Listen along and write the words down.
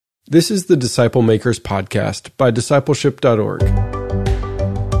This is the Disciple Makers Podcast by discipleship.org.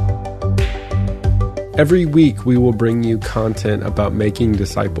 Every week we will bring you content about making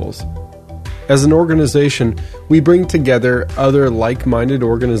disciples. As an organization, we bring together other like-minded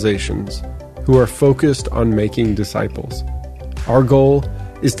organizations who are focused on making disciples. Our goal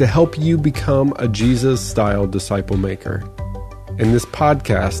is to help you become a Jesus-style disciple maker. And this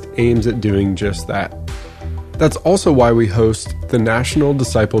podcast aims at doing just that. That's also why we host the National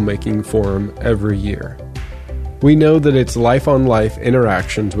Disciple Making Forum every year. We know that it's life-on-life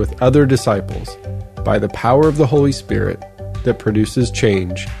interactions with other disciples by the power of the Holy Spirit that produces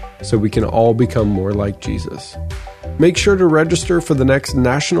change so we can all become more like Jesus. Make sure to register for the next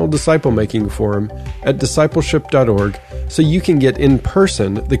National Disciple Making Forum at discipleship.org so you can get in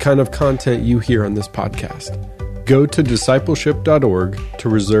person the kind of content you hear on this podcast. Go to discipleship.org to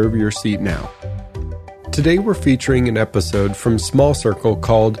reserve your seat now. Today we're featuring an episode from Small Circle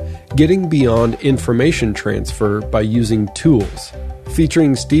called Getting Beyond Information Transfer by Using Tools,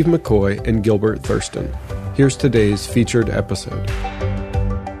 featuring Steve McCoy and Gilbert Thurston. Here's today's featured episode.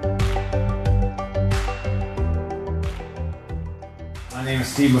 My name is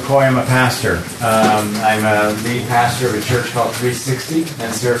Steve McCoy. I'm a pastor. I'm a lead pastor of a church called 360 in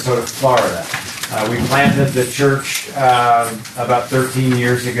Sarasota, Florida. We planted the church about 13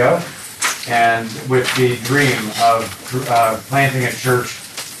 years ago, and with the dream of planting a church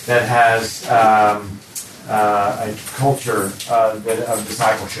that has a culture of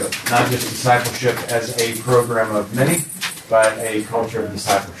discipleship, not just discipleship as a program of many, but a culture of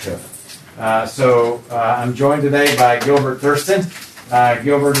discipleship. So I'm joined today by Gilbert Thurston.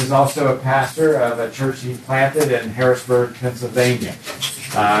 Gilbert is also a pastor of a church he planted in Harrisburg, Pennsylvania.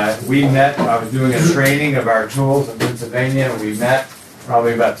 We met, I was doing a training of our tools in Pennsylvania, and we met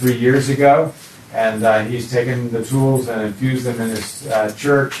probably about 3 years ago, and he's taken the tools and infused them in his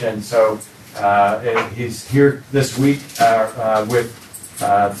church, and so he's here this week with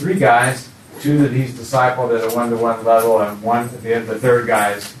three guys, two that he's discipled at a one-to-one level, and the third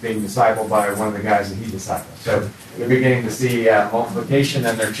guy is being discipled by one of the guys that he discipled. So they're beginning to see multiplication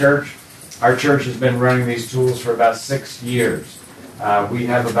in their church. Our church has been running these tools for about 6 years. We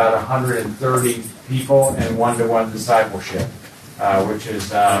have about 130 people in one-to-one discipleship, which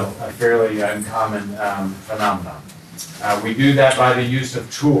is a fairly uncommon phenomenon. We do that by the use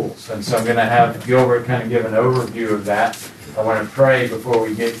of tools, and so I'm going to have Gilbert kind of give an overview of that. I want to pray before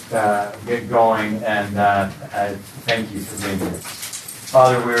we get going, and I thank you for being here.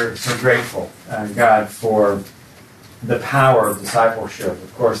 Father, we're so grateful, God, for the power of discipleship.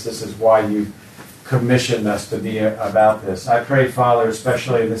 Of course, this is why you commissioned us to be about this. I pray, Father,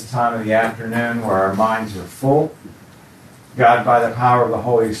 especially this time of the afternoon where our minds are full, God, by the power of the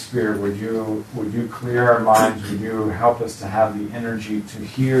Holy Spirit, would you clear our minds? Would you help us to have the energy to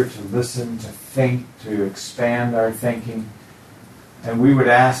hear, to listen, to think, to expand our thinking? And we would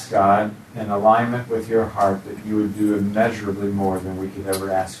ask, God, in alignment with your heart, that you would do immeasurably more than we could ever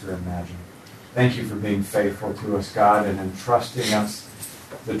ask or imagine. Thank you for being faithful to us, God, and entrusting us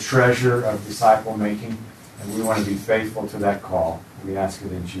the treasure of disciple making. And we want to be faithful to that call. We ask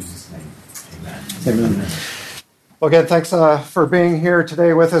it in Jesus' name. Amen. Amen. Well, again, thanks for being here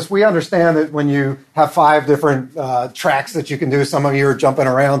today with us. We understand that when you have 5 different tracks that you can do, some of you are jumping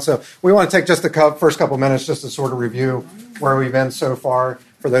around. So we want to take just the first couple minutes just to sort of review where we've been so far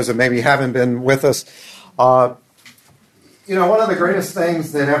for those that maybe haven't been with us. One of the greatest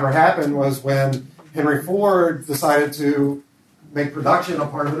things that ever happened was when Henry Ford decided to make production a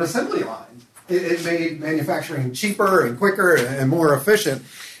part of an assembly line. It made manufacturing cheaper and quicker and more efficient.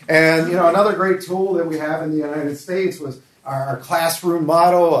 And, another great tool that we have in the United States was our classroom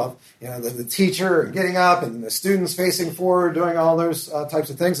model of, the teacher getting up and the students facing forward, doing all those types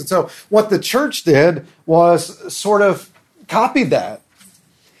of things. And so what the church did was sort of copied that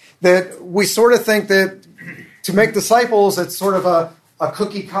we sort of think that to make disciples, it's sort of a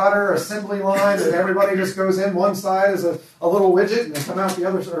cookie cutter assembly line that everybody just goes in one side as a little widget and they come out the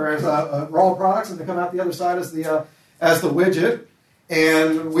other, or as raw products, and they come out the other side as the widget.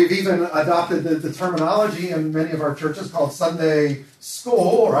 And we've even adopted the terminology in many of our churches called Sunday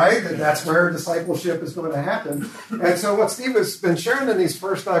school, right? And that's where discipleship is going to happen. And so what Steve has been sharing in these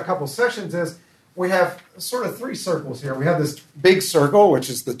first couple sessions is we have sort of 3 circles here. We have this big circle, which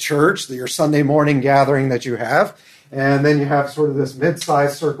is the church, your Sunday morning gathering that you have. And then you have sort of this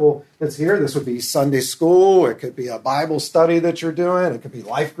mid-sized circle that's here. This would be Sunday school. It could be a Bible study that you're doing. It could be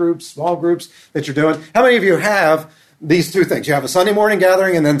life groups, small groups that you're doing. How many of you have these 2 things? You have a Sunday morning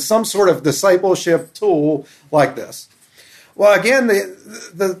gathering and then some sort of discipleship tool like this. Well, again,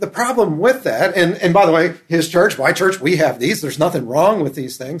 the problem with that, and by the way, his church, my church, we have these. There's nothing wrong with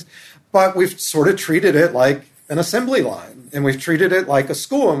these things. But we've sort of treated it like an assembly line, and we've treated it like a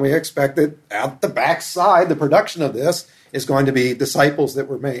school, and we expect that out the backside, the production of this is going to be disciples that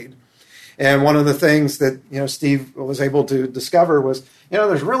were made. And one of the things that, Steve was able to discover was,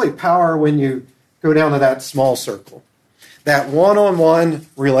 there's really power when you go down to that small circle, that one-on-one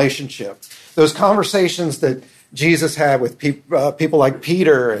relationship, those conversations that Jesus had with people like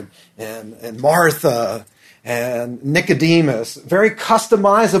Peter and Martha and Nicodemus, very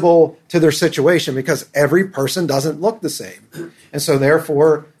customizable to their situation because every person doesn't look the same. And so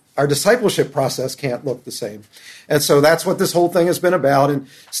therefore, our discipleship process can't look the same. And so that's what this whole thing has been about. And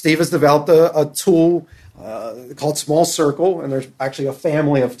Steve has developed a tool called Small Circle, and there's actually a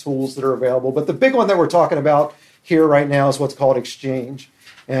family of tools that are available. But the big one that we're talking about here right now is what's called Exchange.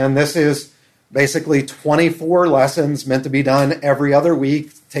 And this is basically 24 lessons meant to be done every other week.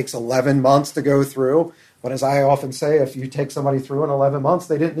 It takes 11 months to go through. But as I often say, if you take somebody through in 11 months,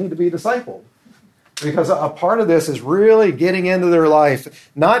 they didn't need to be discipled. Because a part of this is really getting into their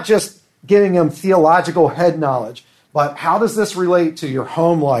life, not just giving them theological head knowledge, but how does this relate to your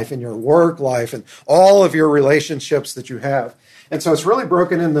home life and your work life and all of your relationships that you have? And so it's really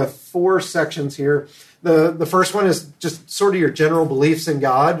broken into 4 sections here. The first one is just sort of your general beliefs in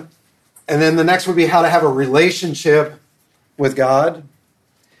God. And then the next would be how to have a relationship with God.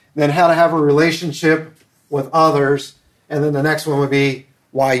 Then how to have a relationship with others. And then the next one would be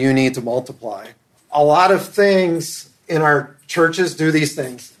why you need to multiply. A lot of things in our churches do these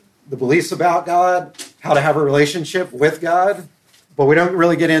things. The beliefs about God, how to have a relationship with God. But we don't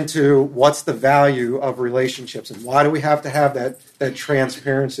really get into what's the value of relationships and why do we have to have that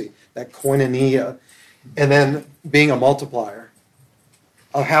transparency, that koinonia, and then being a multiplier.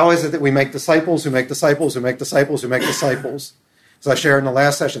 How is it that we make disciples who make disciples who make disciples who make disciples? As I shared in the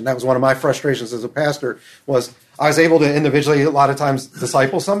last session, that was one of my frustrations as a pastor, was I was able to individually a lot of times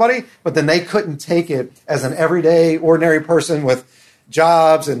disciple somebody, but then they couldn't take it as an everyday, ordinary person with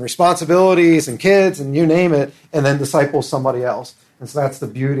jobs and responsibilities and kids and you name it, and then disciple somebody else. And so that's the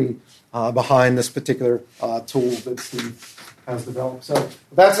beauty behind this particular tool that Steve has developed. So with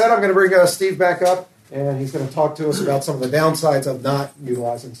that said, I'm going to bring Steve back up, and he's going to talk to us about some of the downsides of not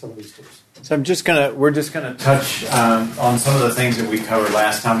utilizing some of these tools. So we're just gonna touch on some of the things that we covered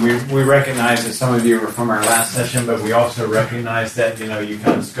last time. We recognize that some of you were from our last session, but we also recognize that you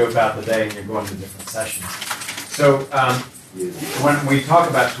kind of scope out the day and you're going to different sessions. So when we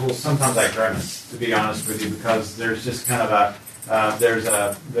talk about tools, sometimes I grimace, to be honest with you, because there's just kind of there's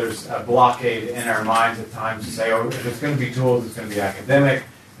a blockade in our minds at times to say, oh, if it's going to be tools, it's going to be academic,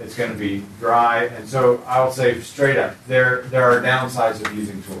 it's going to be dry, and so I'll say straight up, there are downsides of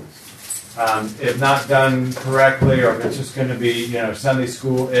using tools. If not done correctly, or if it's just going to be Sunday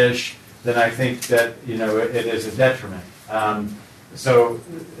school-ish, then I think that it is a detriment. So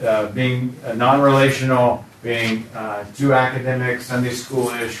being non-relational, being too academic, Sunday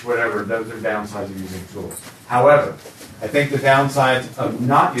school-ish, whatever, those are downsides of using tools. However, I think the downsides of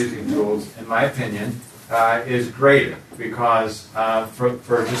not using tools, in my opinion, is greater because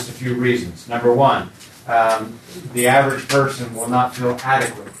for just a few reasons. Number one, the average person will not feel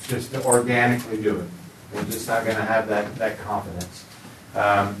adequate just to organically do it. They're just not going to have that confidence.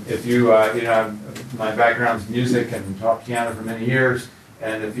 If you, my background's music and taught piano for many years,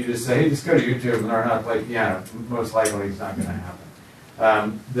 and if you just say, hey, just go to YouTube and learn how to play piano, most likely it's not going to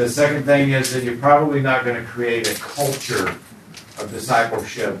happen. The second thing is that you're probably not going to create a culture of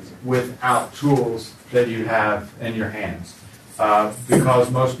discipleship without tools that you have in your hands. Because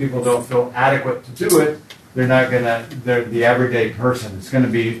most people don't feel adequate to do it, they're the everyday person. It's going to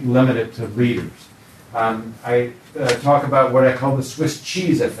be limited to leaders. I talk about what I call the Swiss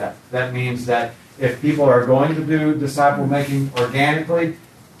cheese effect. That means that if people are going to do disciple making organically,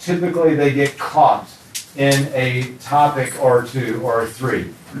 typically they get caught in a topic or two or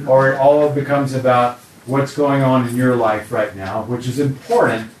three, or it all becomes about what's going on in your life right now, which is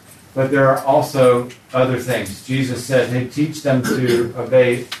important, but there are also other things. Jesus said, hey, teach them to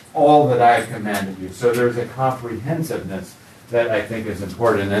obey all that I have commanded you. So there's a comprehensiveness that I think is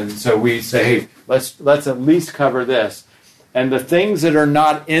important. And so we say, hey, let's at least cover this. And the things that are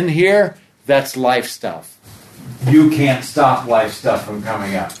not in here, that's life stuff. You can't stop life stuff from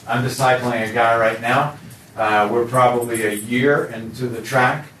coming up. I'm discipling a guy right now. We're probably a year into the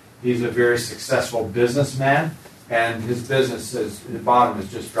track. He's a very successful businessman, and his business, the bottom has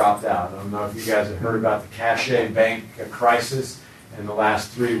just dropped out. I don't know if you guys have heard about the Cache Bank crisis. In the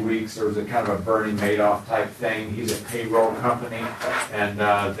last 3 weeks, there was a kind of a Bernie Madoff type thing. He's a payroll company, and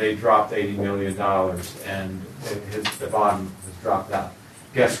they dropped $80 million, and the bottom has dropped out.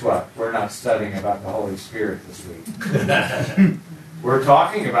 Guess what? We're not studying about the Holy Spirit this week. We're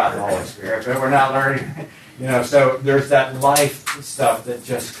talking about the Holy Spirit, but we're not learning. So there's that life stuff that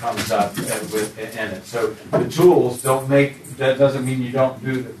just comes up in it. So the tools that doesn't mean you don't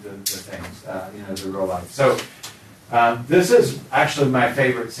do the things, the real life. So this is actually my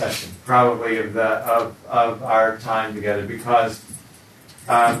favorite session, probably of our time together, because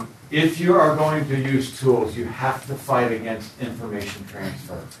if you are going to use tools, you have to fight against information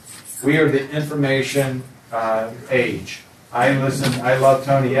transfer. We are the information age. I love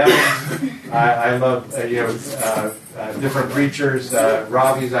Tony Evans. I love different preachers,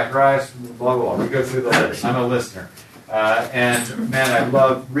 Ravi Zacharias, blah, blah, blah. We go through the list. I'm a listener. And man, I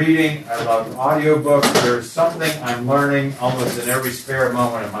love reading. I love audiobooks. There's something I'm learning almost in every spare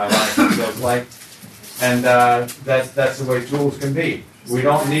moment of my life, it feels like. And that's the way tools can be. We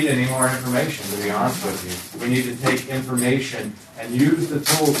don't need any more information, to be honest with you. We need to take information and use the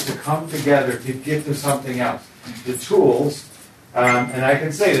tools to come together to get to something else. The tools, and I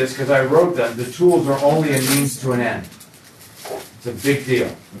can say this because I wrote them, the tools are only a means to an end. It's a big deal.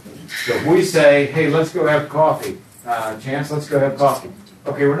 So if we say, hey, let's go have coffee. Chance, let's go have coffee.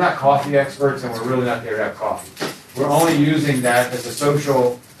 Okay, we're not coffee experts, and we're really not there to have coffee. We're only using that as a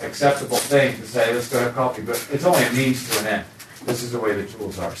social acceptable thing to say, let's go have coffee, but it's only a means to an end. This is the way the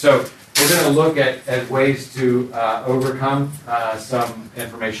tools are. So we're going to look at ways to overcome some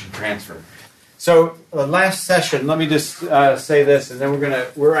information transfer. So the last session, let me just say this, and then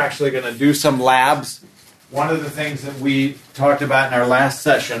we're actually going to do some labs. One of the things that we talked about in our last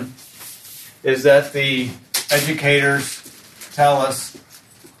session is that the educators tell us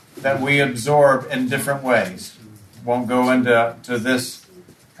that we absorb in different ways. Won't go into this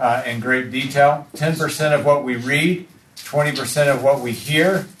in great detail. 10% of what we read, 20% of what we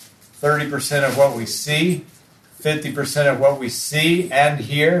hear, 30% of what we see, 50% of what we see and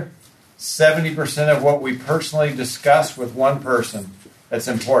hear, 70% of what we personally discuss with one person. That's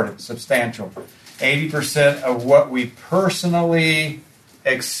important, substantial. 80% of what we personally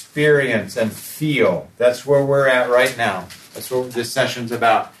experience and feel. That's where we're at right now. That's what this session's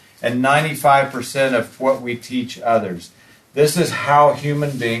about. And 95% of what we teach others. This is how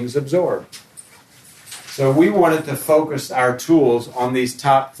human beings absorb. So we wanted to focus our tools on these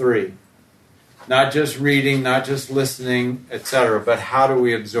top three. Not just reading, not just listening, etc., but how do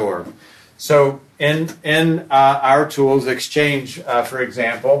we absorb? So in our tools, Exchange, for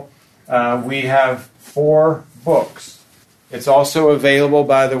example, we have 4 books. It's also available,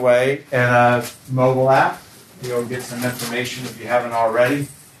 by the way, in a mobile app. You'll get some information if you haven't already.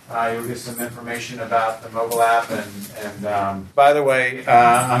 You'll get some information about the mobile app. And by the way,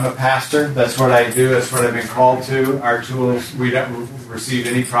 I'm a pastor. That's what I do. That's what I've been called to. Our tools, we don't receive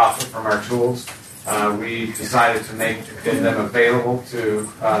any profit from our tools. We decided to make them available to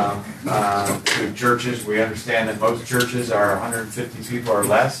churches. We understand that most churches are 150 people or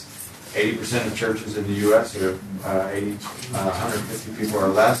less. 80% of churches in the U.S. are 150 people or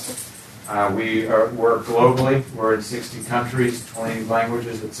less. We work globally. We're in 60 countries, 20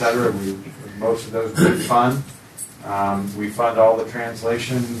 languages, etc. Most of those we fund. We fund all the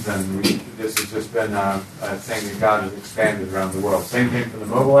translations, and this has just been a thing that God has expanded around the world. Same thing for the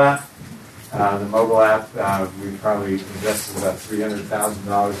mobile app. The mobile app, we probably invested about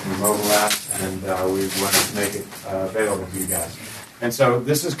 $300,000 in the mobile app, and we wanted to make it available to you guys. And so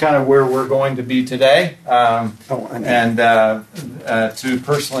this is kind of where we're going to be today, and to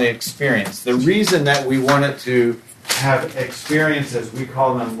personally experience. The reason that we wanted to have experiences, we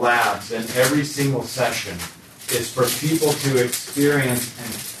call them labs, in every single session is for people to experience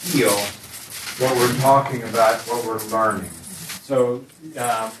and feel what we're talking about, what we're learning. So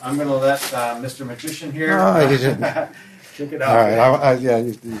I'm going to let Mr. Magician here kick it off.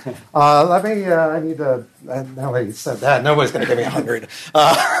 All right. Let me, I need to, now that you said that, nobody's going to give me 100.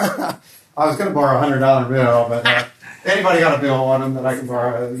 I was going to borrow a $100 bill, but anybody got a bill on them that I can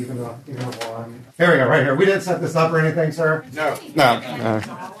borrow, even a one? Here we go, right here. We didn't set this up or anything, sir? No.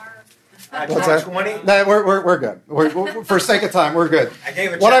 What's that? 20? No, we're good. For sake of time, we're good.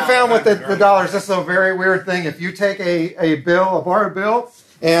 What I found with the dollars, this is a very weird thing. If you take a bill, a borrowed bill,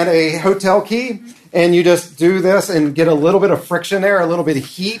 and a hotel key, and you just do this and get a little bit of friction there, a little bit of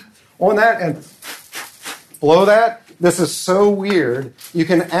heat on that, and blow that, this is so weird. You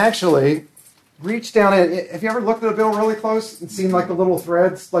can actually reach down and have you ever looked at a bill really close and seen like the little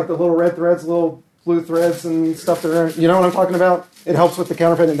threads, like the little red threads, little blue threads and stuff there? You know what I'm talking about? It helps with the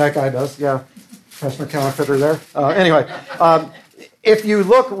counterfeiting. That guy does, yeah. Professional counterfeiter there. Anyway, if you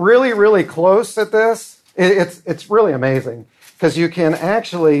look really, really close at this, it's really amazing because you can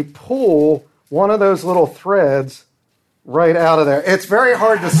actually pull one of those little threads right out of there. It's very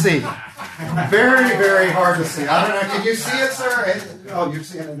hard to see. Very, very hard to see. I don't know. Can you see it, sir? Oh, you're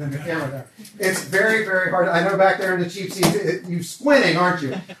seeing it in the camera there. It's very, very hard. I know back there in the cheap seats, you're squinting, aren't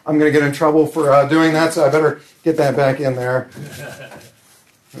you? I'm going to get in trouble for doing that, so I better get that back in there.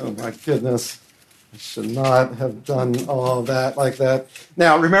 Oh, my goodness. I should not have done all of that like that.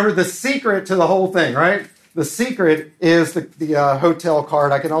 Now, remember the secret to the whole thing, right? The secret is the hotel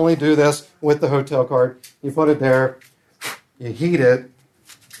card. I can only do this with the hotel card. You put it there. You heat it.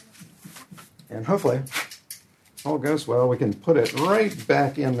 And hopefully, all goes well. We can put it right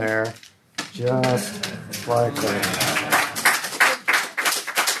back in there, just like that.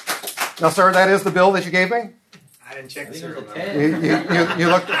 Now, sir, that is the bill that you gave me? I didn't check the serial number. You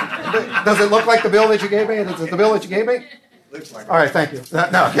looked. Does it look like the bill that you gave me? Is it the bill that you gave me? Looks like it. All right, thank you.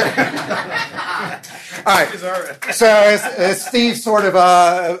 No, okay. All right. So as Steve sort of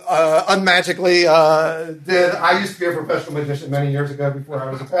unmagically did, I used to be a professional magician many years ago before I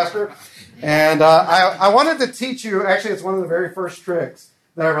was a pastor. And I wanted to teach you, actually, it's one of the very first tricks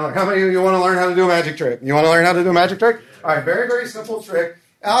that I learned. How many of you want to learn how to do a magic trick? You want to learn how to do a magic trick? All right, very, very simple trick.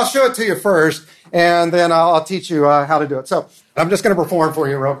 I'll show it to you first, and then I'll teach you how to do it. So I'm just going to perform for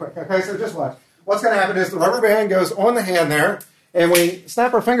you real quick. Okay, so just watch. What's going to happen is the rubber band goes on the hand there, and we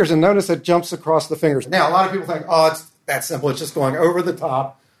snap our fingers and notice it jumps across the fingers. Now, a lot of people think, oh, it's that simple. It's just going over the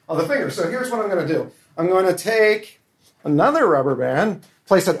top of the fingers. So here's what I'm going to do. I'm going to take another rubber band,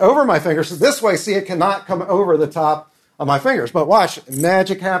 place it over my fingers. So this way, see, it cannot come over the top of my fingers. But watch,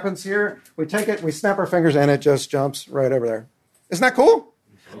 magic happens here. We take it, we snap our fingers, and it just jumps right over there. Isn't that cool?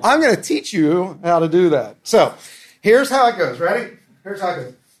 I'm going to teach you how to do that. So here's how it goes. Ready? Here's how it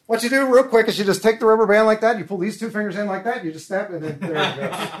goes. What you do real quick is you just take the rubber band like that. You pull these two fingers in like that. You just snap it, and there you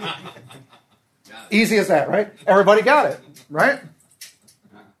go. Easy as that, right? Everybody got it, right?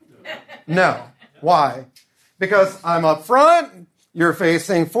 No. Why? Because I'm up front. You're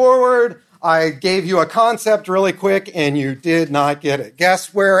facing forward. I gave you a concept really quick, and you did not get it.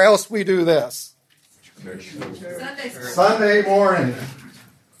 Guess where else we do this? Sunday morning.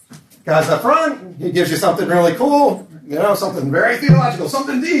 Guys up front, he gives you something really cool, something very theological,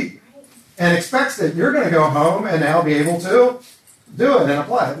 something deep, and expects that you're going to go home and now be able to do it and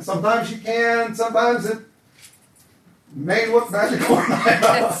apply it. And sometimes you can, sometimes it may look magical. All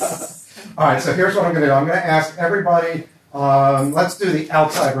right, so here's what I'm going to do. I'm going to ask everybody, let's do the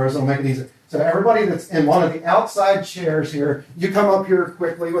outside rows, it'll make it easier. So everybody that's in one of the outside chairs here, you come up here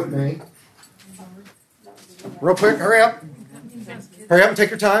quickly with me. Real quick, hurry up. Hurry up and take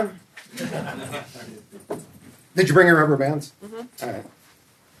your time. Did you bring your rubber bands? Mm-hmm.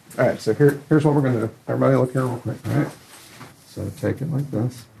 All right, so here's what we're going to do. Everybody look here real quick, all right? So take it like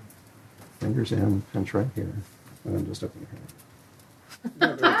this. Fingers in, pinch right here. And then just open your hand.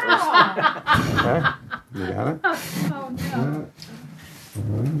 Okay, you got it? Oh, no.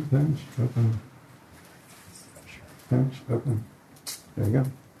 Pinch, open. Pinch, open. There you go.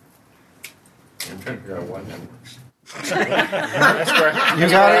 I'm trying to figure out why that works. You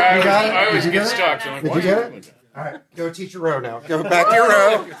got it? You got it? I always Did you get get it? stuck. So I'm like, Did you get it? All right, go teach your row now. Go back to your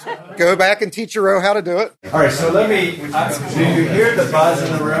row. Go back and teach your row how to do it. All right, so let me. Do you hear the buzz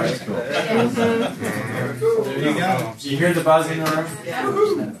in the room? Do you hear the buzz in the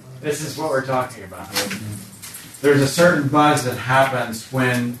room? This is what we're talking about. There's a certain buzz that happens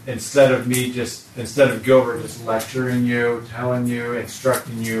when instead of Gilbert just lecturing you, telling you,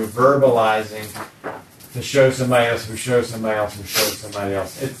 instructing you, verbalizing, to show somebody else who shows somebody else who shows somebody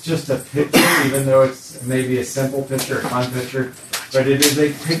else. It's just a picture, even though it's maybe a simple picture, a fun picture, but it is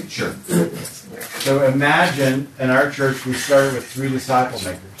a picture. So imagine in our church we started with 3 disciple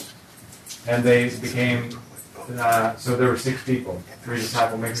makers, and they became, so there were 6 people, 3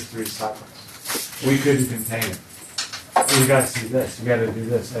 disciple makers, 3 disciples. We couldn't contain it. You got to see this, you got to do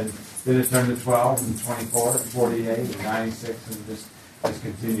this, and then it turned to 12 and 24 and 48 and 96 and just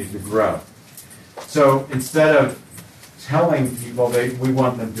continued to grow. So instead of telling people, we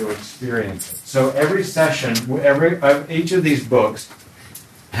want them to experience it. So every session, each of these books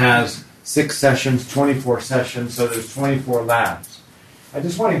has 6 sessions, 24 sessions, so there's 24 labs. I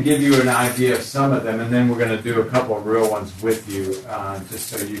just want to give you an idea of some of them, and then we're going to do a couple of real ones with you, just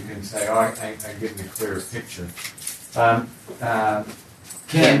so you can say, oh, I get a clearer picture.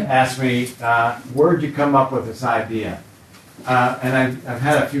 Ken asked me, where'd you come up with this idea? And I've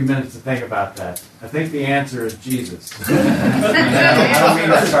had a few minutes to think about that. I think the answer is Jesus. I don't mean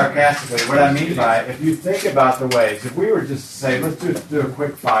that sarcastically. What I mean by, if you think about the ways, if we were just to say, let's do a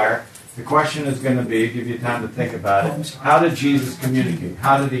quick fire, The question is going to be, give you time to think about it, how did Jesus communicate?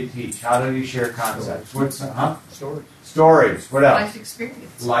 How did he teach? How did he share concepts? Stories. What else? Life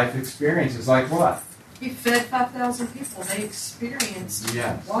experience. Life experiences. Like what? He fed 5,000 people. They experienced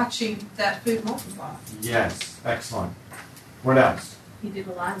watching that food multiply. Yes. Excellent. What else? He did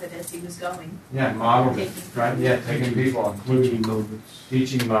a lot of it as he was going. Yeah, modeled it, right? Yeah, taking people, including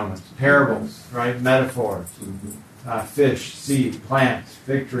teaching moments, parables, right? Metaphors, fish, seed, plants,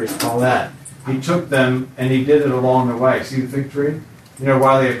 fig tree, all that. He took them and he did it along the way. See the fig tree? You know,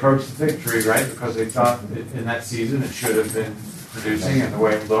 while they approached the fig tree, right? Because they thought in that season it should have been producing, and the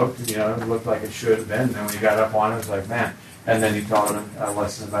way it looked, you know, it looked like it should have been. And then when he got up on it, it was like, man. And then he taught them a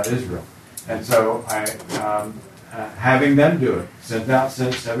lesson about Israel. And so having them do it, sent out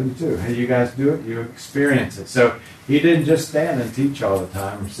since 72. Hey, you guys do it, you experience it. So he didn't just stand and teach all the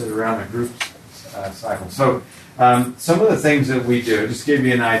time or sit around a group cycle. So some of the things that we do, just to give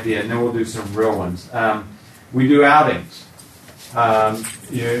you an idea, and then we'll do some real ones. We do outings.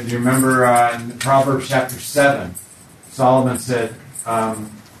 You remember in Proverbs chapter 7, Solomon said,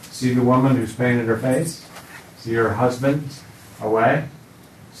 see the woman who's painted her face? See her husband's away?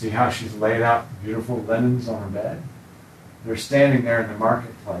 See how she's laid out beautiful linens on her bed? They're standing there in the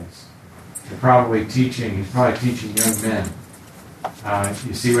marketplace. He's probably teaching young men.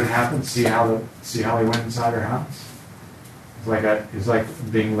 You see what happens? See how he went inside her house? It's like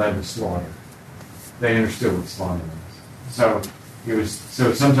being led to slaughter. They understood what slaughter was.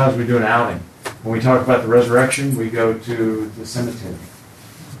 So sometimes we do an outing. When we talk about the resurrection, we go to the cemetery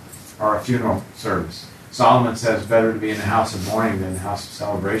or a funeral service. Solomon says better to be in the house of mourning than the house of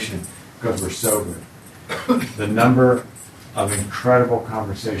celebration because we're sober. The number of incredible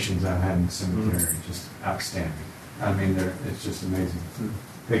conversations I've had in the cemetery is just outstanding. I mean, it's just amazing.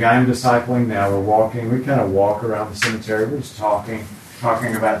 The guy I'm discipling now, we kind of walk around the cemetery. We're just talking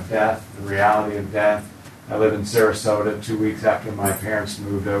about death, the reality of death. I live in Sarasota. 2 weeks after my parents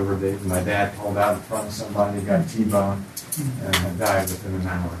moved over, my dad pulled out in front of somebody, got T-boned, and died within an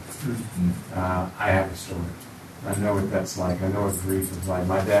hour. I have a story. I know what that's like. I know what grief is like.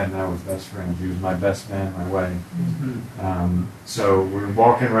 My dad and I were best friends. He was my best man at my wedding. So we're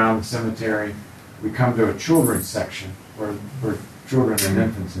walking around the cemetery. We come to a children's section where children and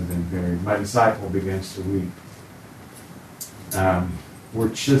infants have been buried. My disciple begins to weep. We're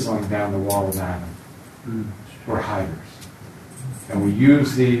chiseling down the wall of Adam. We're hiders. And we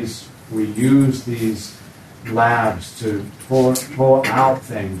use these labs to pull out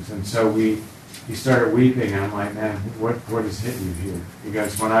things. And so he started weeping, and I'm like, man, what has hit you here?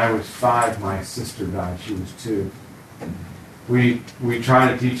 Because when I was 5, my sister died. She was 2. We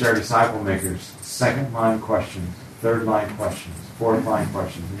try to teach our disciple makers second line questions, third line questions, fourth line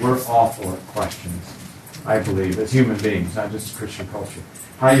questions. We're awful at questions, I believe, as human beings, not just Christian culture.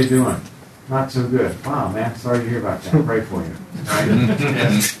 How you doing? Not so good. Wow, man, sorry to hear about that. Pray for you. Right?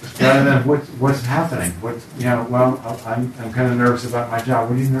 Rather than what's happening? I'm kind of nervous about my job.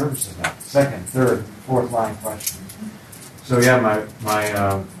 What are you nervous about? Second, third, fourth line questions. So yeah,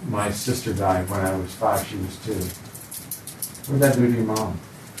 my sister died when I was 5. She was 2. What did that do to your mom?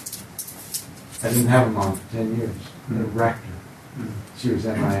 I didn't have a mom for 10 years. It wrecked her. She was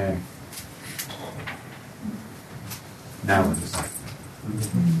MIA. Now we're discipling.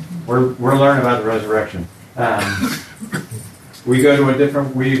 We're learning about the resurrection. We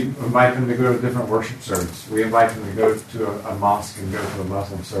invite them to go to a different worship service. We invite them to go to a mosque and go to a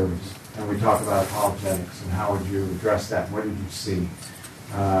Muslim service. And we talk about apologetics and how would you address that? What did you see?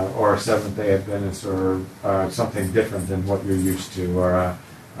 Or a Seventh-day Adventist, or something different than what you're used to, or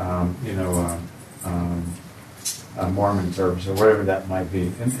a Mormon service, or whatever that might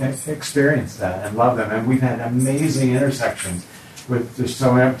be, and experience that and love them. And we've had amazing intersections with just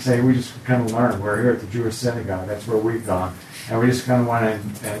so I have to say we just kind of learn. We're here at the Jewish synagogue. That's where we've gone, and we just kind of want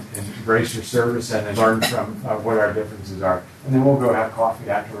to embrace your service and learn from what our differences are. And then we'll go have coffee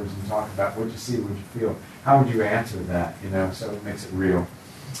afterwards and talk about what you see, what you feel. How would you answer that? So it makes it real.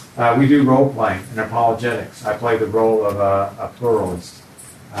 We do role playing and apologetics. I play the role of a pluralist.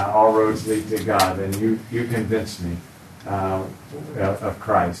 All roads lead to God, and you convince me of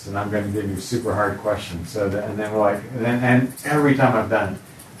Christ, and I'm going to give you super hard questions. And then we're like, and every time I've done it,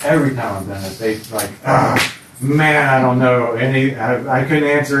 they like, man, I don't know any. I couldn't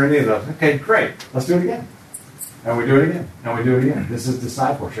answer any of those. Okay, great, let's do it again. And we do it again, and we do it again. This is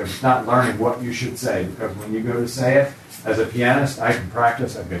discipleship. It's not learning what you should say, because when you go to say it, as a pianist, I can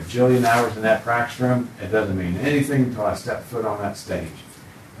practice a gajillion hours in that practice room. It doesn't mean anything until I step foot on that stage.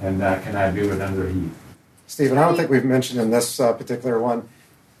 And can I do it under heat? Stephen, I don't think we've mentioned in this particular one,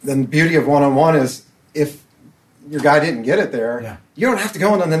 the beauty of one-on-one is if your guy didn't get it there, Yeah. you don't have to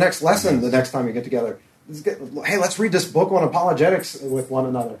go on to the next lesson the next time you get together. Hey, let's read this book on apologetics with one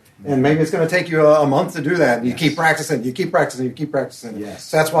another. And maybe it's going to take you a month to do that. And you keep practicing, you keep practicing, you keep practicing. Yes.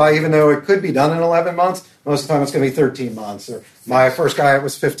 So that's why even though it could be done in 11 months, most of the time it's going to be 13 months. Or my first guy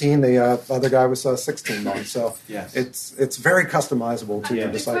was 15, the other guy was 16 months. So Yes. it's very customizable to the The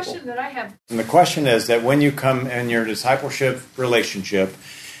disciple. question that I have, And the question is that when you come in your discipleship relationship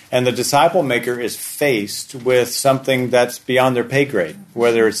and the disciple maker is faced with something that's beyond their pay grade,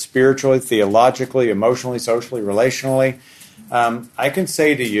 whether it's spiritually, theologically, emotionally, socially, relationally, I can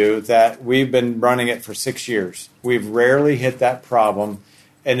say to you that we've been running it for 6 years. We've rarely hit that problem.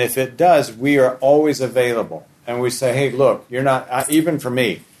 And if it does, we are always available. And we say, hey, look, you're not, even for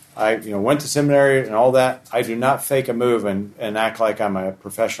me, I went to seminary and all that. I do not fake a move and act like I'm a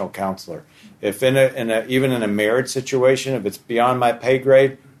professional counselor. If even in a marriage situation, if it's beyond my pay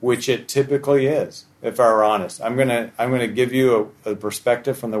grade, which it typically is, if I were honest, I'm gonna give you a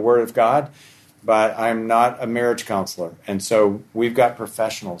perspective from the Word of God, but I'm not a marriage counselor, and so we've got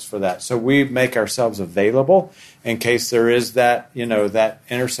professionals for that. So we make ourselves available in case there is that that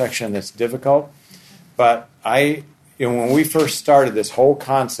intersection that's difficult. But when we first started this whole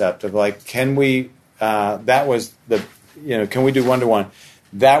concept of like, can we? That was can we do one-to-one?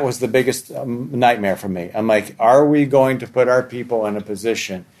 That was the biggest nightmare for me. I'm like, are we going to put our people in a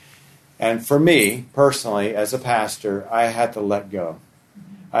position? And for me, personally, as a pastor, I had to let go.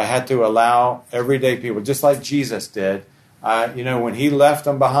 I had to allow everyday people, just like Jesus did, when he left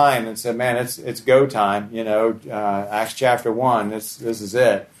them behind and said, man, it's go time, Acts chapter 1, this is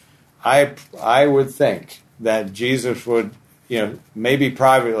it. I would think that Jesus would, maybe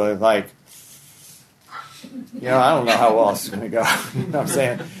privately, like, I don't know how else it's going to go. You know what I'm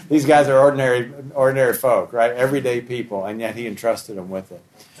saying? These guys are ordinary folk, right? Everyday people, and yet he entrusted them with it.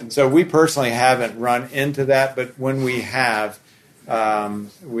 And so we personally haven't run into that, but when we have,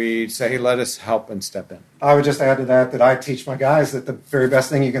 we say, hey, let us help and step in. I would just add to that I teach my guys that the very best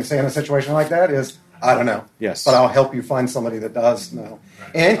thing you can say in a situation like that is, I don't know. Yes. But I'll help you find somebody that does know.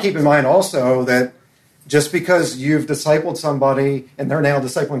 And keep in mind also that just because you've discipled somebody and they're now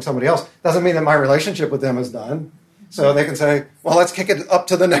discipling somebody else doesn't mean that my relationship with them is done. So they can say, well, let's kick it up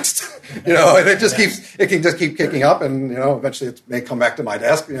to the next, and it can just keep kicking up, and, eventually it may come back to my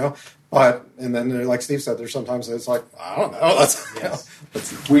desk, but, and then like Steve said, there's sometimes it's like, I don't know.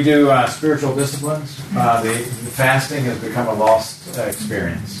 We do spiritual disciplines. The fasting has become a lost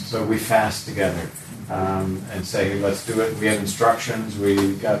experience. So we fast together and say, let's do it. We have instructions.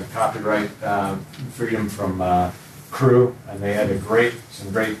 We got the copyright freedom from Crew, and they had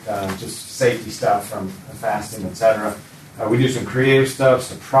some great just safety stuff from fasting, etc. We do some creative stuff,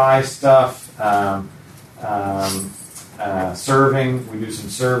 surprise stuff, serving. We do some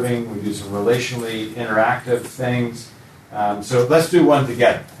serving. We do some relationally interactive things. So let's do one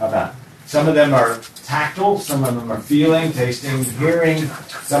together. How about it? Some of them are tactile. Some of them are feeling, tasting, hearing.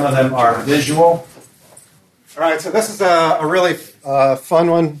 Some of them are visual. All right, so this is a really fun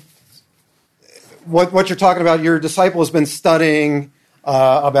one. What you're talking about, your disciple has been studying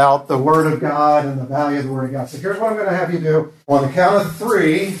about the Word of God and the value of the Word of God. So here's what I'm going to have you do. On the count of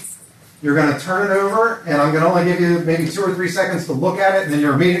 3, you're going to turn it over, and I'm going to only give you maybe 2 or 3 seconds to look at it, and then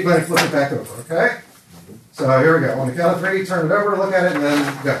you're immediately going to flip it back over, okay? So here we go. On the count of 3, turn it over, look at it, and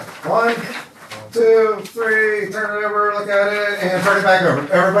then go. 1, 2, 3, turn it over, look at it, and turn it back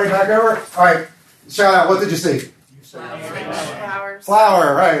over. Everybody back over? All right, shout out. What did you see? flowers.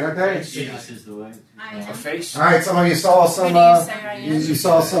 Flower, right, okay. Jesus is the way. A face. All right, some of you saw some you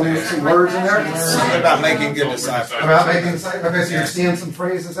saw some words in there. Something about making good disciples. About making disciples. Okay, so you're seeing some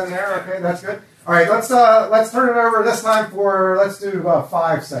phrases in there. Okay, that's good. All right, let's turn it over this time let's do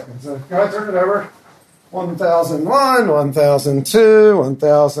 5 seconds. Go ahead, turn it over. 1001, 1002,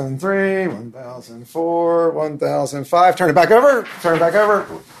 1003, 1004, 1005. Turn it back over. Turn it back over.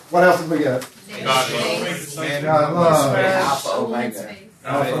 What else did we get? God love. Alpha, Omega.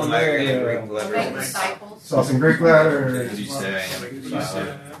 Alpha, Omega. disciples. Saw some Greek letters. Did you say?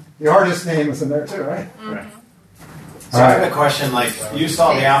 The artist name is in there too, right? So I have a question, like, you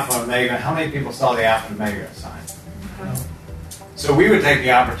saw the Alpha and Omega. How many people saw the Alpha and Omega sign? So we would take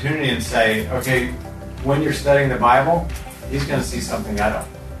the opportunity and say, okay, when you're studying the Bible, he's going to see something I don't.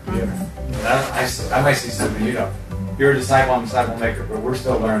 I might see something you don't. You're a disciple, I'm a disciple maker, but we're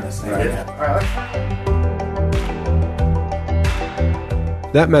still learning this thing.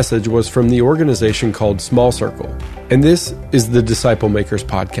 That message was from the organization called Small Circle, and this is the Disciple Makers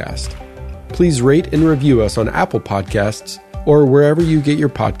Podcast. Please rate and review us on Apple Podcasts or wherever you get your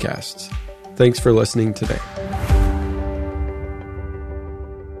podcasts. Thanks for listening today.